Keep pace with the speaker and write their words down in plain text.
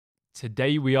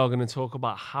Today we are going to talk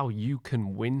about how you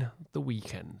can win the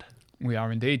weekend. We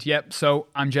are indeed. Yep. So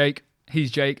I'm Jake.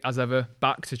 He's Jake, as ever,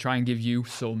 back to try and give you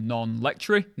some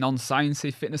non-lectury,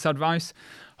 non-sciencey fitness advice.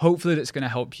 Hopefully that's going to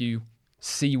help you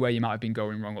see where you might have been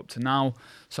going wrong up to now,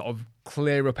 sort of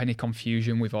clear up any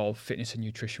confusion with all fitness and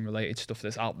nutrition related stuff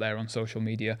that's out there on social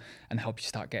media and help you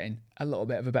start getting a little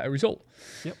bit of a better result.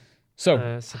 Yep.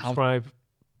 So subscribe.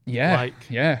 I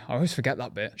always forget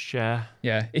that bit. Share.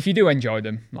 Yeah, if you do enjoy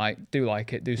them, do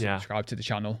like it, do Yeah. subscribe to the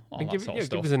channel, all And that give, sort yeah, of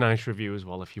stuff. give us a nice review as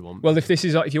well if you want. Well, if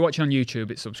you're watching on YouTube,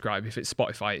 it's subscribe. If it's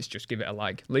Spotify, it's just give it a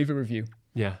like. Leave a review.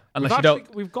 Yeah. Unless you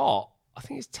don't. We've got, I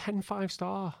think it's 10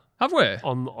 5-star Have we?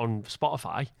 on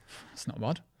Spotify. That's not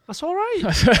bad. That's all right.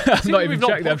 I've not even We've not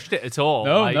checked them. pushed it at all.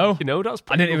 No. You know, that's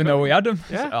I didn't even know we had them.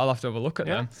 Yeah. I'll have to have a look at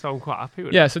them. So I'm quite happy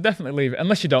with it. Yeah, so definitely leave it.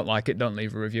 Unless you don't like it, don't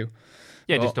leave a review.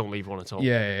 Yeah, But- just don't leave one at all.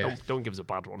 Yeah. Don't give us a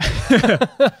bad one.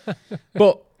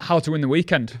 But how to win the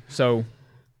weekend. So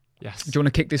Yes. do you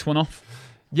want to kick this one off?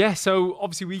 Yeah, so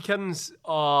obviously weekends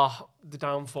are the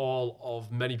downfall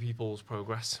of many people's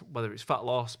progress, whether it's fat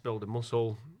loss, building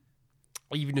muscle,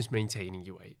 or even just maintaining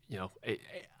your weight. You know,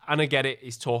 and I get it,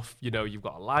 it's tough. You know, you've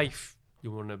got a life.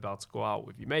 You want to be able to go out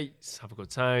with your mates, have a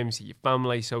good time, see your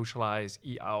family, socialise,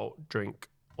 eat out, drink,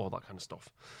 all that kind of stuff.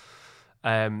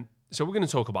 So we're going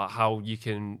to talk about how you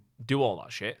can do all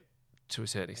that shit to a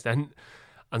certain extent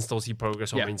and still see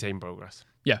progress or Yeah. maintain progress.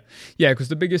 Yeah, because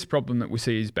the biggest problem that we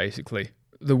see is basically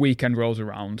the weekend rolls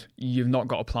around, you've not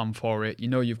got a plan for it, you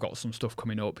know you've got some stuff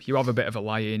coming up, you have a bit of a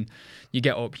lie-in, you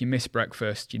get up, you miss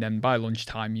breakfast, you then by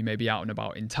lunchtime you may be out and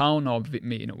about in town or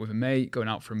meeting up with a mate, going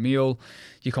out for a meal,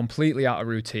 you're completely out of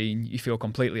routine, you feel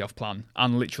completely off plan,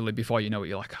 and literally before you know it,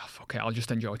 you're like, oh, fuck it, I'll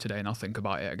just enjoy today and I'll think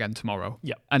about it again tomorrow.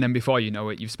 Yeah. And then before you know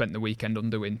it, you've spent the weekend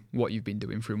undoing what you've been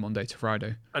doing through Monday to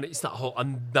Friday. And it's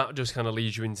that just kind of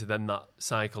leads you into then that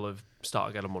cycle of start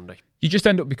again on Monday. You just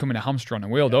end up becoming a hamster on a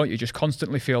wheel, don't you? You just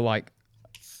constantly feel like,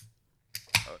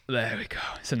 there we go.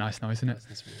 It's a nice noise, isn't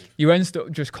it? You end up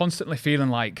just constantly feeling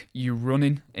like you're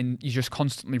running and you're just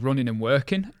constantly running and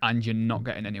working and you're not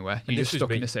getting anywhere. You're just stuck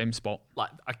in the same spot.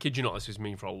 Like, I kid you not, this was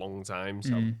me for a long time.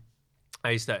 So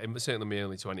I used to, certainly in my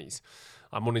early 20s,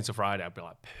 like Monday to Friday, I'd be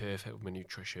like perfect with my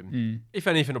nutrition. If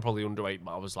anything, I'm probably underweight,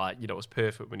 but I was like, I was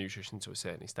perfect with my nutrition to a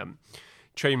certain extent.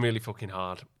 Train really fucking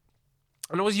hard.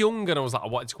 And I was young and I was like, I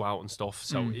wanted to go out and stuff.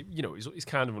 So, it's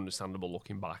kind of understandable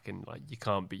looking back and like, you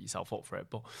can't beat yourself up for it.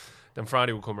 But then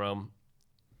Friday would come around,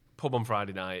 pub on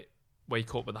Friday night,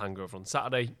 wake up with a hangover on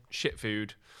Saturday, shit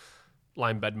food,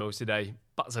 lie in bed most of the day,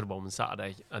 back to the home on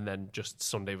Saturday. And then just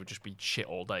Sunday would just be shit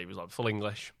all day. It was like full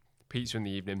English, pizza in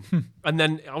the evening. And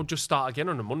then I'll just start again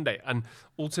on a Monday. And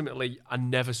ultimately, I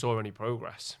never saw any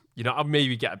progress. I'd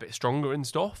maybe get a bit stronger and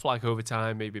stuff, like over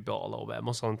time, maybe built a little bit of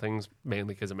muscle and things,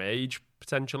 mainly because of my age,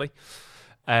 potentially.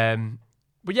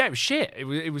 But yeah, it was shit.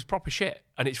 It was proper shit.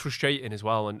 And it's frustrating as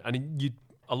well. And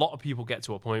a lot of people get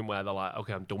to a point where they're like,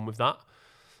 okay, I'm done with that.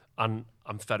 And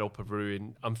I'm fed up of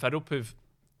ruin. I'm fed up of,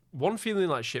 one, feeling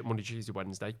like shit Monday, Tuesday,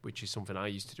 Wednesday, which is something I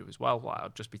used to do as well. Like,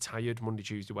 I'd just be tired Monday,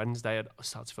 Tuesday, Wednesday. I'd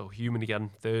start to feel human again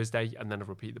Thursday, and then I'd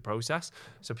repeat the process.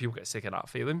 So people get sick of that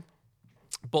feeling.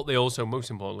 But they also, most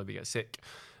importantly, they get sick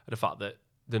of the fact that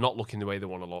they're not looking the way they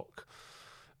want to look.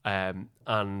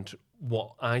 And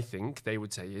what I think they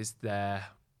would say is their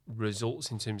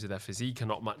results in terms of their physique are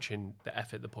not matching the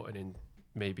effort they're putting in,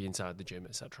 maybe inside the gym,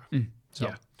 etc.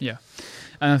 Yeah.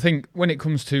 And I think when it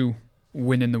comes to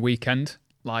winning the weekend,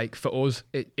 like for us,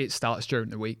 it starts during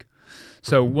the week.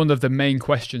 So one of the main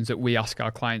questions that we ask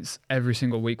our clients every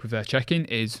single week with their check-in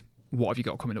is, what have you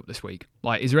got coming up this week?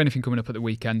 Like, is there anything coming up at the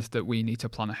weekend that we need to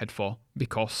plan ahead for?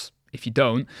 Because if you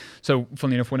don't, so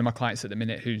funnily enough, one of my clients at the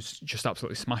minute who's just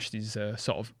absolutely smashed his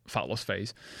sort of fat loss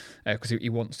phase because he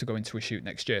wants to go into a shoot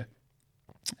next year.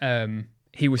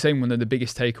 He was saying one of the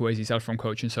biggest takeaways he's had from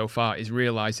coaching so far is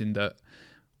realizing that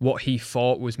what he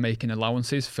thought was making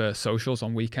allowances for socials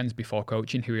on weekends before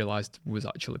coaching, he realised was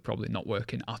actually probably not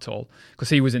working at all. Because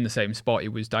he was in the same spot. He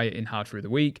was dieting hard through the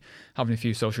week, having a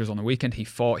few socials on the weekend. He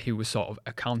thought he was sort of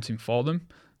accounting for them,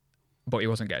 but he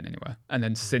wasn't getting anywhere. And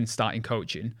then since starting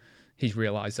coaching, he's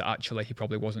realised that actually he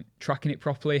probably wasn't tracking it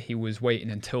properly. He was waiting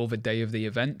until the day of the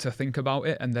event to think about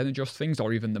it and then adjust things,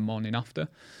 or even the morning after.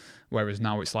 Whereas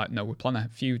now it's like, no, we plan a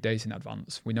few days in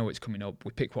advance. We know it's coming up.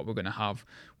 We pick what we're going to have.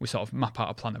 We sort of map out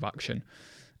a plan of action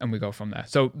and we go from there.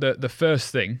 So the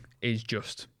first thing is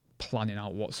just planning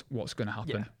out what's going to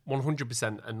happen. Yeah,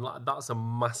 100%. And that's a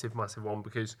massive, massive one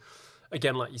because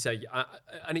again, like you say,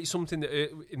 and it's something that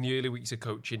in the early weeks of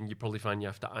coaching, you probably find you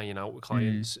have to iron out with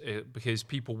clients because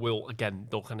people will, again,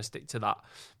 they'll kind of stick to that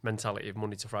mentality of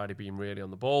Monday to Friday being really on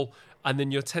the ball. And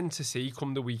then you'll tend to see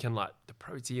come the weekend, like the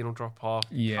protein will drop off,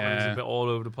 calories a bit all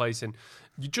over the place. And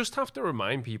you just have to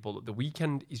remind people that the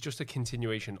weekend is just a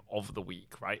continuation of the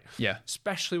week, right? Yeah.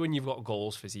 Especially when you've got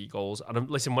goals, physique goals. And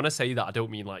listen, when I say that, I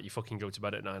don't mean like you fucking go to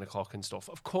bed at 9 o'clock and stuff.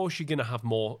 Of course, you're going to have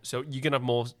more. So you're going to have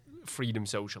more freedom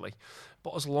socially.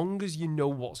 But as long as you know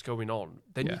what's going on,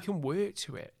 then you can work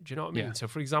to it. Do you know what I mean? Yeah. So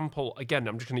for example, again,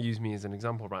 I'm just going to use me as an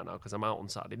example right now because I'm out on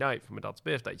Saturday night for my dad's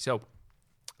birthday. So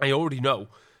I already know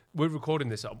we're recording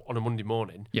this on a Monday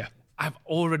morning. Yeah. I've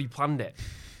already planned it.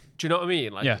 Do you know what I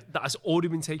mean? Like that has already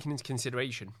been taken into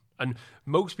consideration. And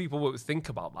most people won't think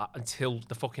about that until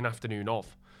the fucking afternoon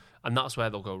of. And that's where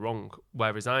they'll go wrong.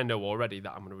 Whereas I know already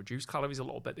that I'm going to reduce calories a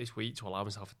little bit this week to allow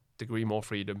myself a degree more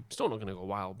freedom. Still not going to go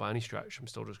wild by any stretch. I'm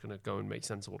still just going to go and make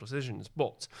sensible decisions.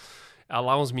 But it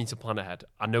allows me to plan ahead.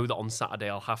 I know that on Saturday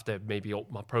I'll have to maybe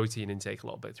up my protein intake a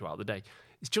little bit throughout the day.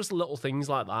 It's just little things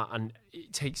like that. And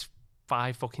it takes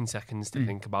 5 fucking seconds to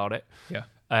think about it.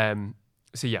 Yeah.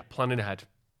 So yeah, planning ahead.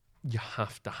 You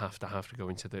have to go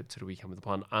into the weekend with a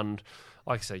plan. And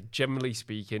like I say, generally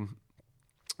speaking,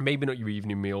 maybe not your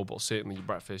evening meal, but certainly your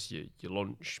breakfast, your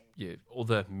lunch, your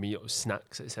other meals,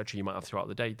 snacks, etc. you might have throughout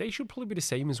the day, they should probably be the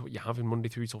same as what you're having Monday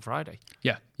through till Friday.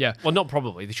 Yeah, yeah. Well, not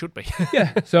probably, they should be.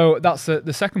 Yeah, so that's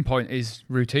the second point is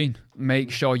routine. Make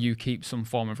sure you keep some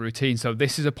form of routine. So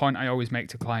this is a point I always make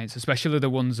to clients, especially the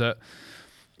ones that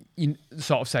you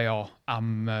sort of say, oh,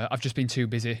 I've just been too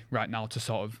busy right now to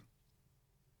sort of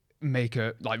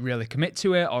really commit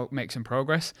to it or make some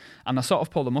progress. And I sort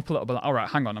of pull them up a little bit. All right,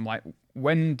 hang on. I'm like,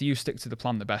 when do you stick to the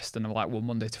plan the best? And they're like, well,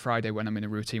 Monday to Friday when I'm in a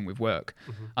routine with work.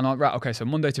 And I'm like, right, okay, so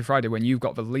Monday to Friday when you've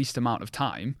got the least amount of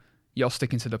time, you're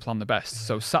sticking to the plan the best.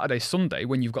 So Saturday, Sunday,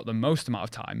 when you've got the most amount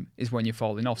of time, is when you're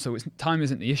falling off. So time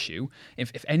isn't the issue.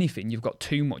 If anything, you've got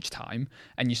too much time,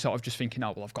 and you're sort of just thinking,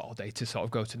 oh, well, I've got all day to sort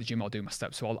of go to the gym or do my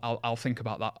steps, so I'll think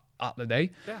about that at the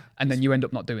day, and then you end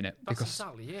up not doing it. That's because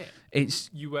exactly it. It's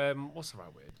you. What's the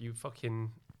right word? You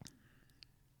fucking.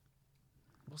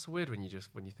 What's the word when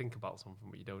you think about something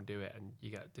but you don't do it and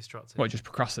you get distracted? What, just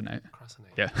procrastinate?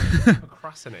 Procrastinate. Yeah.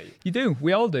 Procrastinate. You do.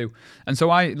 We all do. And so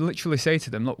I literally say to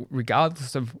them, look,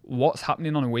 regardless of what's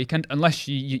happening on a weekend, unless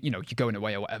you're going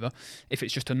away or whatever, if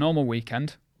it's just a normal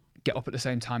weekend, get up at the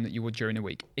same time that you would during the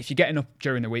week. If you're getting up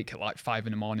during the week at like 5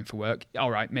 a.m. for work,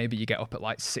 all right, maybe you get up at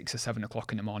like 6 or 7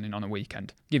 o'clock in the morning on a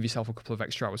weekend. Give yourself a couple of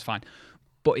extra hours, fine.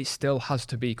 But it still has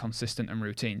to be consistent and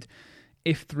routined.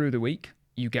 If through the week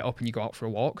you get up and you go out for a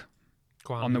walk,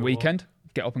 on the weekend,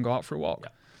 get up and go out for a walk. Yeah.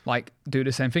 Like, do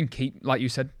the same thing. Keep, like you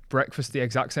said, breakfast the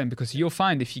exact same, because you'll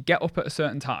find if you get up at a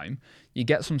certain time, you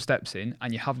get some steps in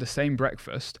and you have the same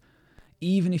breakfast,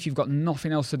 even if you've got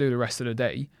nothing else to do the rest of the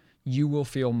day, you will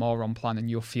feel more on plan and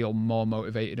you'll feel more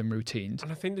motivated and routined.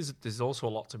 And I think there's also a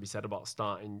lot to be said about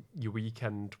starting your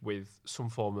weekend with some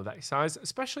form of exercise,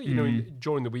 especially,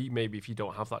 during the week, maybe if you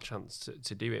don't have that chance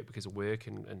to do it because of work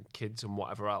and kids and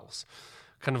whatever else.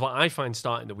 Kind of like I find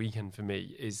starting the weekend for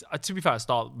me is, to be fair, I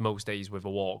start most days with a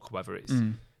walk, whether it's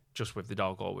just with the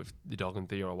dog or with the dog and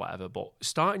Theo or whatever. But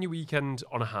starting your weekend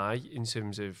on a high in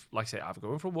terms of, like I say, either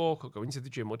going for a walk or going to the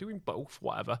gym or doing both,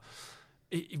 whatever,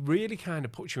 it really kind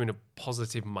of puts you in a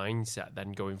positive mindset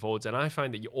then going forwards. And I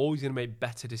find that you're always going to make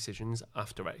better decisions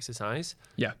after exercise.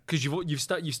 Yeah. Because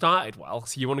you started well,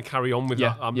 so you want to carry on with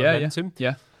that momentum.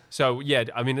 Yeah. So, yeah,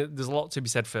 I mean, there's a lot to be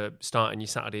said for starting your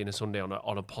Saturday and a Sunday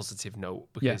on a positive note.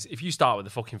 Because if you start with a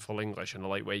fucking full English and a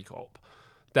late wake up,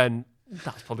 then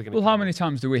that's probably going to... Well, how many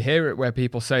times do we hear it where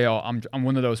people say, oh, I'm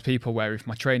one of those people where if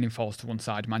my training falls to one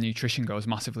side, my nutrition goes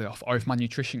massively off. Or if my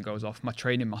nutrition goes off, my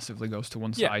training massively goes to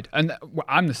one side. And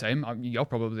I'm the same. You're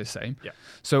probably the same. Yeah.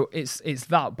 So it's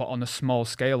that, but on a small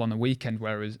scale on a weekend,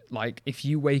 whereas like if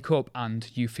you wake up and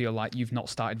you feel like you've not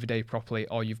started the day properly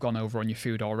or you've gone over on your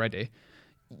food already,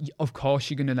 of course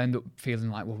you're going to end up feeling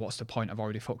like, well, what's the point? I've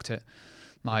already fucked it.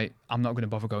 Like, I'm not going to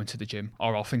bother going to the gym,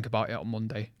 or I'll think about it on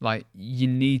Monday. Like, you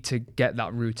need to get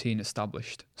that routine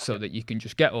established so that you can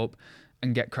just get up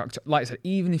and get cracked up. Like I said,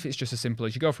 even if it's just as simple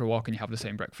as you go for a walk and you have the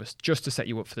same breakfast, just to set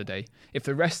you up for the day. If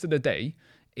the rest of the day,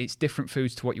 it's different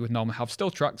foods to what you would normally have,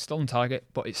 still tracked, still on target,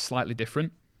 but it's slightly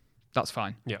different, that's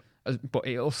fine. Yeah. But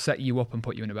it'll set you up and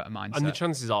put you in a better mindset. And the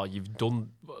chances are you've done,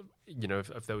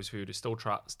 if those food is still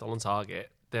tracked, still on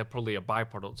target, they're probably a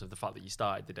byproduct of the fact that you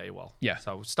started the day well. Yeah.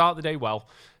 So start the day well.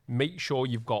 Make sure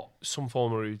you've got some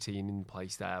form of routine in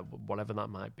place there, whatever that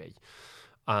might be,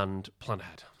 and plan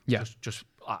ahead. Yeah.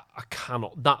 I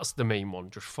cannot. That's the main one.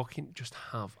 Just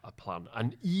have a plan.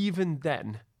 And even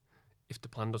then, if the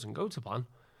plan doesn't go to plan,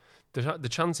 the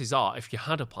chances are, if you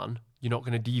had a plan, you're not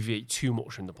going to deviate too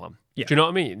much from the plan. Yeah. Do you know what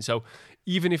I mean? So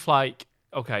even if like,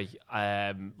 okay,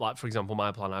 like for example,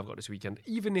 my plan I've got this weekend,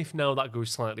 even if now that goes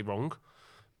slightly wrong,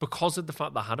 because of the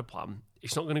fact that I had a plan,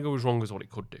 it's not going to go as wrong as what it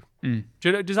could do. Do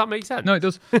you know, does that make sense? No, it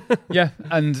does. Yeah,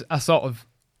 and I sort of,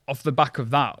 off the back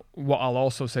of that, what I'll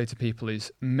also say to people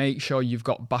is make sure you've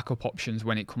got backup options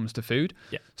when it comes to food.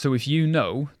 Yeah. So if you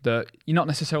know that you're not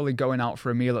necessarily going out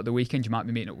for a meal at the weekend, you might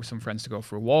be meeting up with some friends to go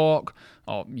for a walk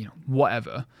or, you know,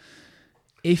 whatever.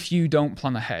 If you don't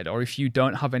plan ahead, or if you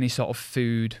don't have any sort of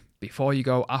food before you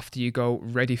go, after you go,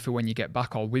 ready for when you get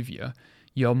back or with you,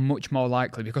 you're much more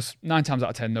likely, because 9 times out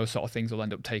of 10, those sort of things will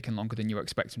end up taking longer than you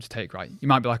expect them to take, right? You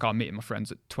might be like, oh, I'm meeting my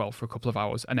friends at 12 for a couple of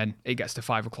hours, and then it gets to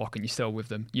 5 o'clock and you're still with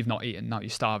them. You've not eaten, now you're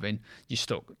starving, you're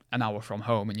stuck an hour from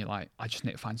home and you're like, I just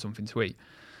need to find something to eat.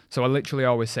 So I literally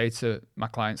always say to my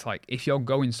clients, like, if you're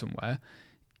going somewhere,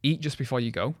 eat just before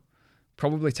you go.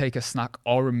 Probably take a snack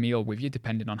or a meal with you,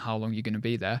 depending on how long you're going to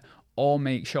be there, or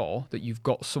make sure that you've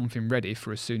got something ready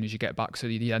for as soon as you get back, so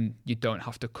then you don't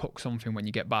have to cook something when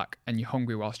you get back and you're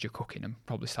hungry whilst you're cooking and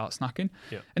probably start snacking.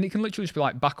 Yeah. And it can literally just be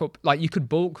like backup. Like you could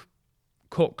bulk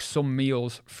cook some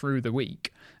meals through the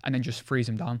week and then just freeze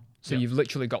them down. So you've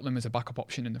literally got them as a backup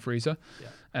option in the freezer.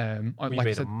 Yeah. Or We like I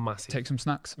made said, a massive, take some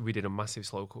snacks. we did a massive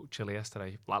slow cooked chili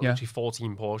yesterday, like Yeah. literally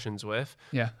 14 portions worth.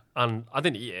 Yeah. And I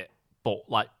didn't eat it, but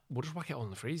like, we'll just whack it on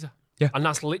the freezer. Yeah. And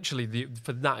that's literally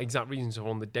for that exact reason. So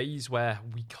on the days where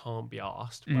we can't be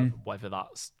asked, whether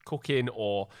that's cooking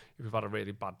or if we've had a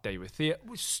really bad day with it,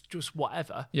 it's just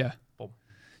whatever. Yeah. Boom.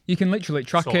 You can literally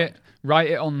track Sorted. it,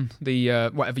 write it on the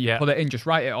whatever you Yeah. put it in, just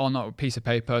write it on a piece of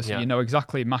paper so Yeah. you know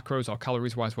exactly macros or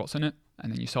calories wise what's in it,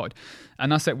 and then you sorted.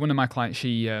 And that's it. One of my clients,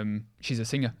 she's a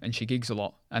singer and she gigs a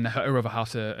lot, and her other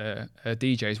half's a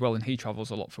DJ as well, and he travels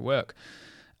a lot for work.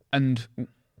 And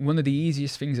one of the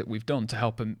easiest things that we've done to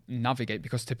help them navigate,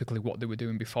 because typically what they were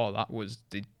doing before that was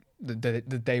the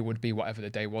day would be whatever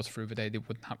the day was through the day. They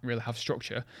wouldn't really have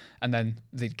structure, and then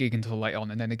they'd gig until late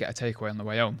on, and then they'd get a takeaway on the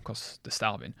way home because they're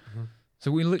starving. So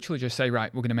we literally just say,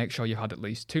 right, we're going to make sure you've had at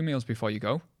least 2 meals before you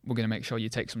go. We're going to make sure you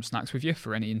take some snacks with you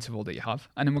for any interval that you have,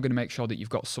 and then we're going to make sure that you've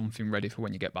got something ready for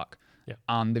when you get back. Yeah.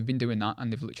 And they've been doing that,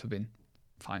 and they've literally been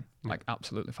fine, like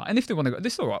absolutely fine. And if they want to go, they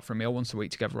still go out for a meal once a week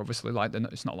together, obviously. Like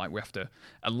it's not like we have to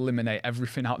eliminate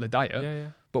everything out of the diet. Yeah.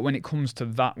 But when it comes to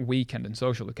that weekend and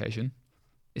social occasion,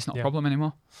 it's not a problem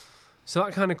anymore. So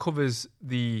that kind of covers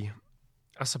I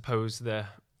suppose,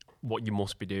 what you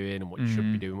must be doing and what you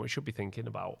should be doing, what you should be thinking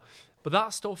about. But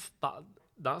that stuff,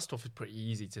 that stuff is pretty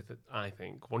easy to, I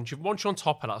think. Once you're on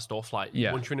top of that stuff, like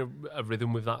once you're in a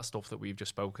rhythm with that stuff that we've just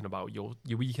spoken about, your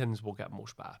weekends will get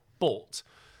much better. But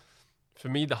for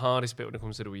me, the hardest bit when it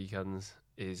comes to the weekends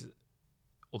is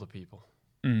other people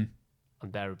and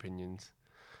their opinions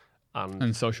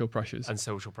And social pressures. and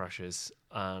social pressures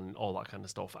and all that kind of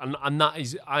stuff. And that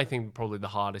is, I think, probably the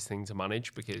hardest thing to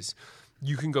manage, because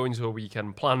you can go into a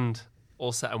weekend planned,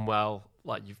 all set and well,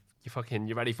 like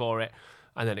you're ready for it,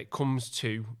 and then it comes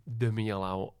to the meal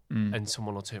out, and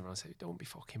someone will turn around and say, "Don't be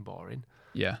fucking boring.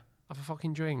 Yeah. Have a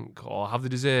fucking drink or have the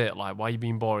dessert. Like, why are you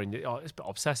being boring? Oh, it's a bit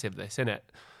obsessive, this, isn't it?"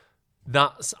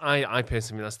 That's I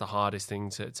personally think that's the hardest thing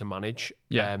to manage.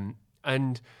 Yeah.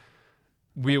 And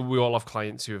we all have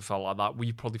clients who have felt like that.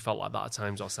 We've probably felt like that at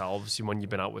times ourselves. When you've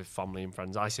been out with family and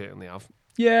friends, I certainly have.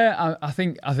 Yeah, I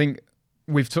think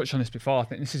we've touched on this before. I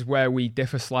think this is where we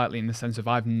differ slightly, in the sense of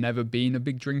I've never been a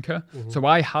big drinker. So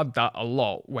I had that a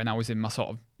lot when I was in my sort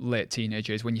of late teenage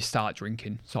years, when you start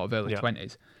drinking, sort of early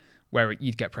 20s, where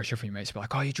you'd get pressure from your mates to be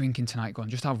like, "Oh, you're drinking tonight, go on,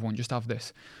 just have one, just have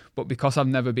this." But because I've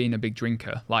never been a big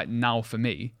drinker, like now for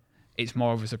me, it's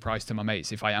more of a surprise to my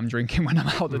mates if I am drinking when I'm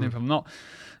out than if I'm not.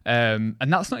 And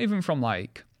that's not even from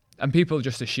like, and people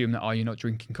just assume that, oh, you're not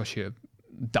drinking because you're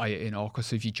dieting or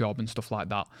because of your job and stuff like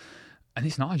that. And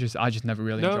it's not. I just never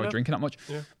really enjoyed drinking that much.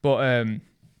 Yeah. But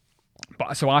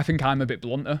so I think I'm a bit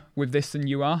blunter with this than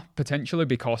you are, potentially,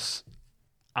 because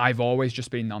I've always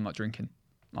just been, "No, I'm not drinking."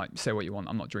 Like, say what you want,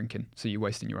 I'm not drinking, so you're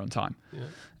wasting your own time.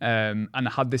 Yeah. And I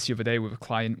had this the other day with a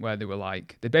client where they were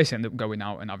like, they basically ended up going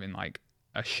out and having like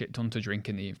a shit ton to drink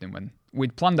in the evening, when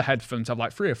we'd planned ahead for them to have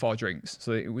like 3 or 4 drinks.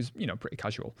 So it was, pretty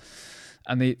casual.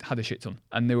 And they had a shit ton.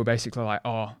 And they were basically like,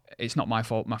 "Oh, it's not my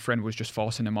fault. My friend was just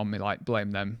forcing them on me, like,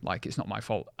 blame them. Like, it's not my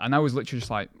fault." And I was literally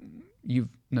just like,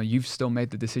 you've still made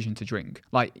the decision to drink.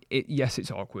 Like, yes,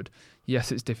 it's awkward. Yes,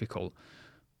 it's difficult.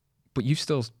 But you've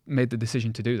still made the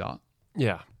decision to do that.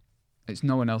 Yeah. It's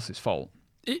no one else's fault.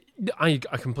 I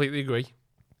completely agree.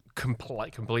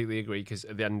 Completely agree, because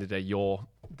at the end of the day, you're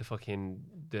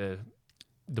the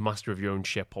the master of your own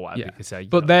ship or whatever you could say.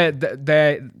 But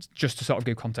they're just to sort of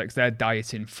give context, they're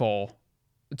dieting to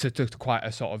quite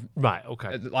a sort of right,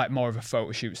 okay, like more of a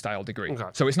photo shoot style degree. Okay.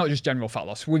 So it's not just general fat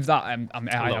loss. With that, I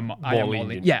am more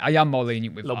lenient. Yeah, I am more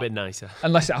lenient with a little bit nicer,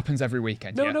 unless it happens every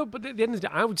weekend. No, but at the end of the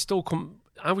day, I would still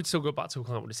go back to a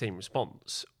client with the same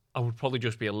response. I would probably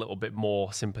just be a little bit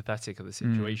more sympathetic of the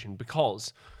situation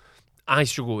because I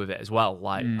struggle with it as well.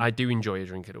 Like I do enjoy a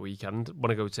drink at a weekend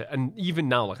when I go to, and even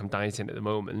now, like I'm dieting at the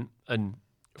moment. And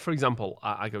for example,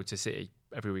 I go to City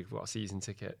every week. We've got a season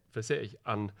ticket for City,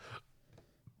 and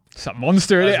it's that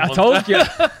monster, isn't it? I told you.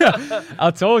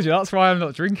 I told you. That's why I'm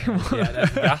not drinking more. Yeah,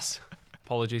 that's gas.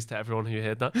 Apologies to everyone who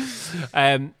heard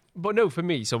that. But no, for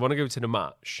me, so when I go to the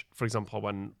match, for example, I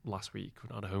went last week.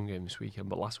 We had a home game this weekend,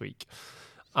 but last week.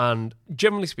 And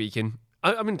generally speaking,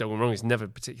 I mean, don't get me wrong, it's never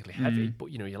particularly heavy,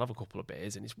 but you'll have a couple of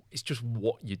beers and it's just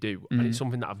what you do. And it's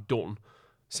something that I've done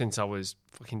since I was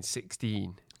fucking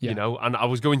 16, and I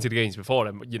was going to the games before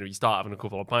then, but you start having a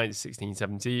couple of pints, 16,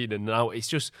 17, and now it's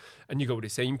just, and you go with the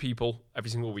same people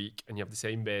every single week and you have the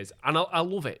same beers. And I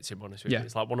love it, to be honest with you.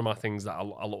 It's like one of my things that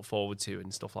I look forward to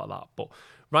and stuff like that. But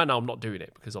right now I'm not doing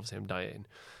it because obviously I'm dieting.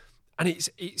 And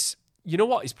it's you know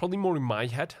what? It's probably more in my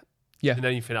head than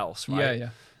anything else, right? Yeah.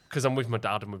 Because I'm with my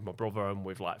dad and with my brother and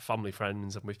with like family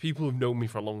friends and with people who've known me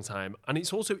for a long time. And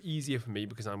it's also easier for me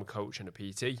because I'm a coach and a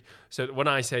PT. So when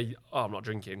I say, I'm not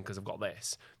drinking because I've got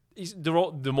this,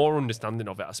 the more understanding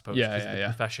of it, I suppose, because of the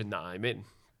profession that I'm in.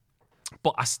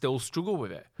 But I still struggle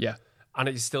with it. Yeah. And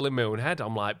it's still in my own head.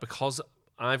 I'm like, because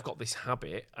I've got this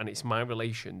habit and it's my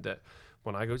relation that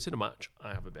when I go to the match,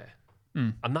 I have a beer.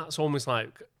 And that's almost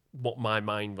like what my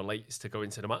mind relates to going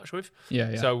to the match with.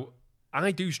 Yeah. So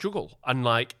I do struggle, and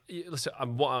like, listen,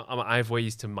 I have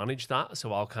ways to manage that.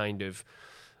 So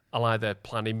I'll either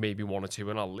plan in maybe one or two,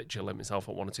 and I'll literally limit myself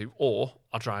at one or two, or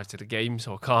I'll drive to the game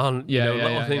so I can't.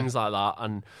 Little things like that,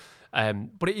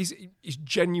 and but it's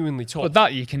genuinely tough. But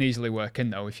that you can easily work in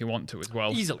though if you want to as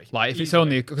well. Easily, like if it's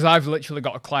only because I've literally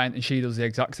got a client and she does the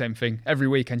exact same thing every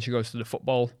weekend. She goes to the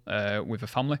football with her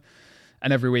family.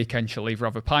 And every weekend she'll either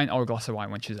have a pint or a glass of wine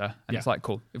when she's there. And it's like,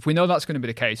 cool. If we know that's going to be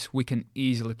the case, we can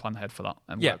easily plan ahead for that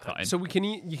and work that in. So you can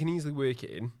easily work it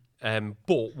in.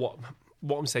 But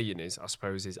what I'm saying is, I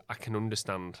suppose, is I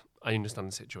understand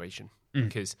the situation.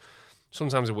 Because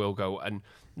sometimes I will go and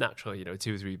naturally,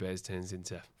 2 or 3 beers turns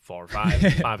into 4 or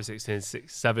 5, 5 or 6 turns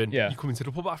 6, 7. Yeah. You come into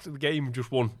the pub after the game, just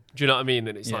one. Do you know what I mean?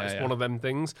 And it's it's one of them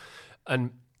things.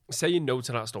 And saying no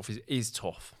to that stuff is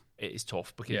tough. It is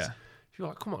tough because... You're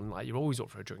like, come on, like you're always up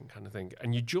for a drink kind of thing.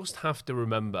 And you just have to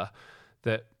remember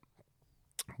that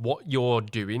what you're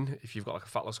doing, if you've got like a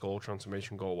fat loss goal,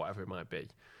 transformation goal, whatever it might be,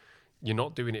 you're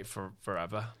not doing it for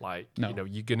forever. Like,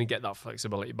 you're going to get that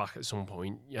flexibility back at some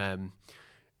point.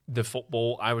 The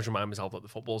football, I always remind myself that the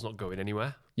football's not going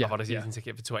anywhere. I've had a season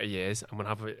ticket for 20 years. I'm going to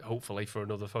have it hopefully for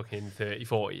another fucking 30,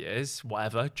 40 years,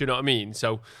 whatever. Do you know what I mean?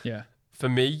 So for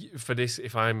me, for this,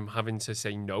 if I'm having to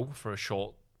say no for a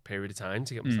short period of time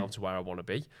to get myself to where I want to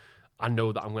be, I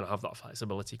know that I'm going to have that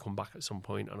flexibility come back at some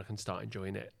point and I can start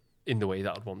enjoying it in the way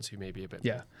that I'd want to, maybe a bit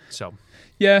more. So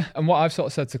and what I've sort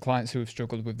of said to clients who have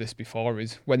struggled with this before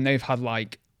is when they've had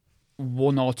like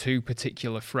 1 or 2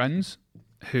 particular friends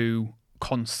who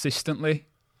consistently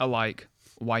are like,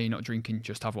 why are you not drinking?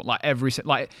 Just have one.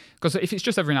 Because if it's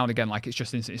just every now and again, like it's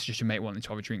just instant, it's just your mate wanting to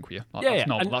have a drink with you. Like, that's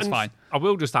normal. That's fine. I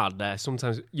will just add there,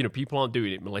 sometimes, people aren't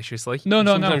doing it maliciously. No.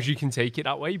 Sometimes you can take it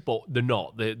that way, but they're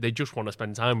not. They just want to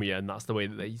spend time with you, and that's the way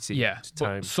that they see time.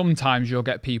 But sometimes you'll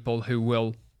get people who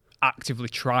will actively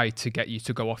try to get you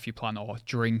to go off your plan or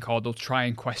drink, or they'll try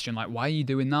and question, like, why are you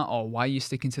doing that? Or why are you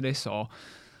sticking to this? Or,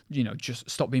 just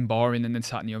stop being boring and then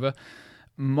that and the other.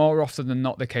 More often than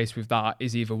not, the case with that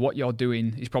is either what you're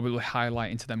doing is probably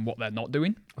highlighting to them what they're not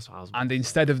doing. That's what I was and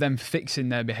instead of them fixing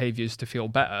their behaviours to feel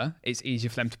better, it's easier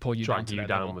for them to pull you down. Drag you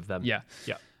down with them. Yeah.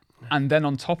 And then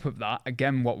on top of that,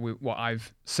 again, what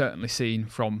I've certainly seen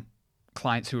from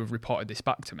clients who have reported this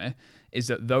back to me is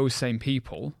that those same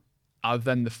people are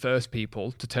then the first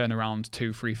people to turn around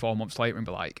 2, 3, 4 months later and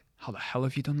be like, how the hell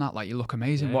have you done that? Like, you look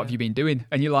amazing. What have you been doing?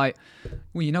 And you're like,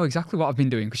 well, you know exactly what I've been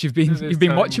doing because you've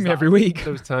been watching me every week.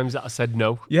 Those times that I said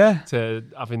no to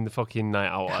having the fucking night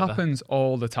out. It happens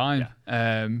all the time.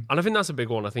 And I think that's a big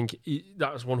one. I think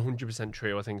that's 100%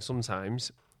 true. I think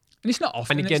sometimes... And it's not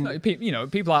often. And again,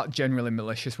 people aren't generally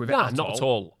malicious with it at not at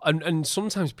all. And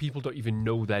sometimes people don't even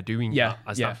know they're doing that,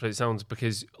 as that it sounds,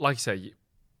 because, like I say,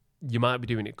 you might be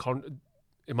doing it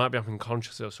it might be happening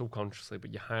consciously or subconsciously,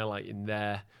 but you're highlighting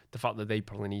the fact that they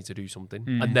probably need to do something,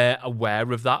 and they're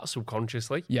aware of that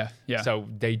subconsciously. Yeah. So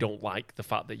they don't like the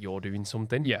fact that you're doing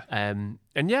something. Yeah. And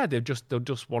yeah, they'll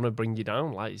just want to bring you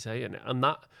down, like you say, and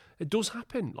that it does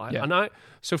happen. Like, Yeah.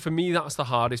 So for me, that's the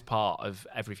hardest part of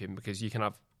everything, because you can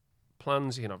have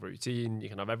plans, you can have routine, you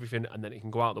can have everything, and then it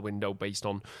can go out the window based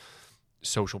on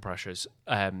social pressures.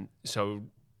 So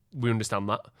we understand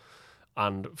that.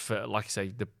 And for, like I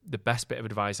say, the best bit of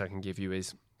advice I can give you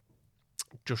is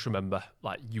just remember,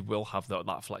 like, you will have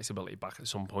that flexibility back at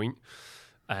some point.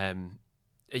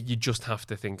 You just have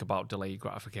to think about delayed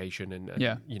gratification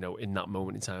and you know, in that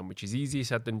moment in time, which is easier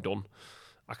said than done.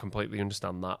 I completely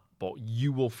understand that, but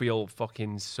you will feel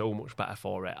fucking so much better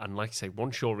for it. And like I say,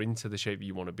 once you're into the shape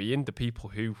you want to be in, the people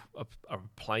who are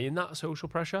applying that social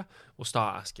pressure will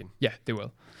start asking. Yeah, they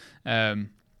will.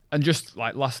 And just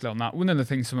like lastly on that, one of the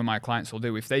things some of my clients will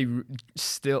do, if they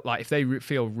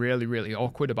feel really, really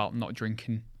awkward about not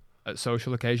drinking at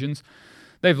social occasions,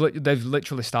 they've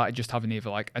literally started just having either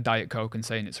like a Diet Coke and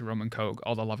saying it's a rum and Coke,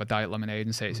 or they'll have a Diet Lemonade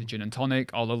and say it's a gin and tonic,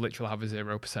 or they'll literally have a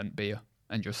 0% beer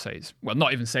and just say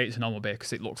not even say it's a normal beer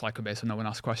because it looks like a beer so no one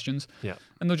asks questions. Yeah.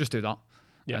 And they'll just do that.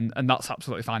 Yeah. And that's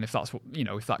absolutely fine if that's what,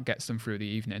 if that gets them through the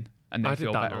evening and they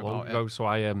feel better about it. So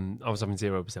I was having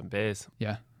 0% beers.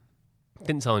 Yeah.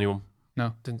 Didn't tell anyone.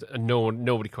 No. And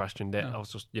nobody questioned it. No. I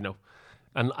was just,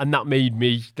 and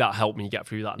that helped me get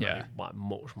through that night, like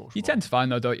much You tend to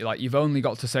find though, don't you? Like, you've only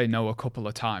got to say no a couple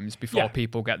of times before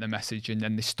people get the message, and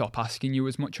then they stop asking you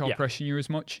as much or pressing you as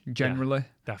much. Generally,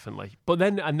 definitely. But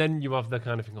then you have the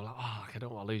kind of thing of like, I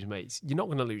don't want to lose mates. You're not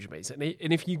going to lose your mates, and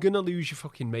if you're going to lose your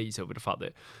fucking mates over the fact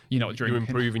that you're not drinking, you're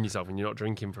improving yourself and you're not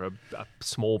drinking for a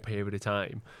small period of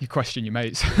time, you question your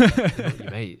mates. They're not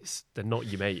your mates. They're not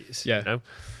your mates. Yeah. You know?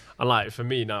 And like for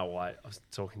me now, like I was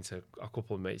talking to a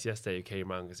couple of mates yesterday who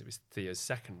came around because it was Thea's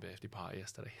second birthday party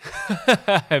yesterday.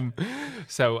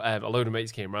 So a load of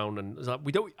mates came around, and it was like,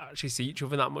 we don't actually see each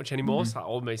other that much anymore. It's like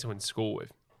all the mates I went to school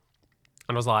with,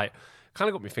 and I was like, kind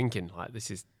of got me thinking, like,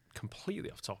 this is completely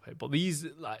off topic, but these,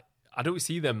 like, I don't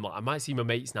see them. Like, I might see my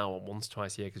mates now once,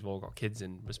 twice a year because we've all got kids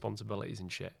and responsibilities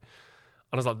and shit.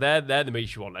 And I was like, they're the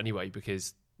mates you want anyway,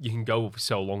 because you can go for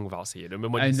so long without seeing them,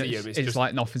 and when you see them, it's just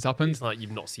like nothing's happened. It's like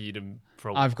you've not seen them for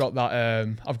a I've got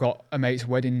that. I've got a mate's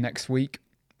wedding next week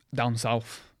down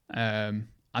south, and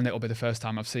it'll be the first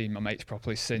time I've seen my mates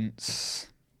properly since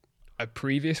a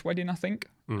previous wedding, I think,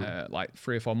 like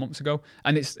 3 or 4 months ago.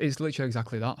 And it's literally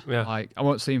exactly that. Yeah. Like, I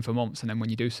won't see him for months, and then when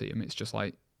you do see him, it's just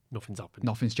like nothing's happened.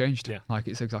 Nothing's changed. Yeah. Like,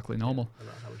 it's exactly normal. And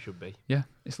that's how it should be. Yeah,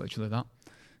 it's literally that.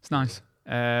 It's nice.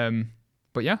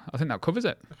 But yeah, I think that covers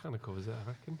it. That kind of covers it, I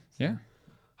reckon. So yeah.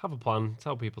 Have a plan.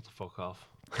 Tell people to fuck off.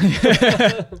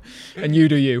 And you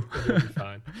do you. It'll be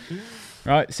fine.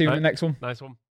 Right, see you in the next one. Nice one.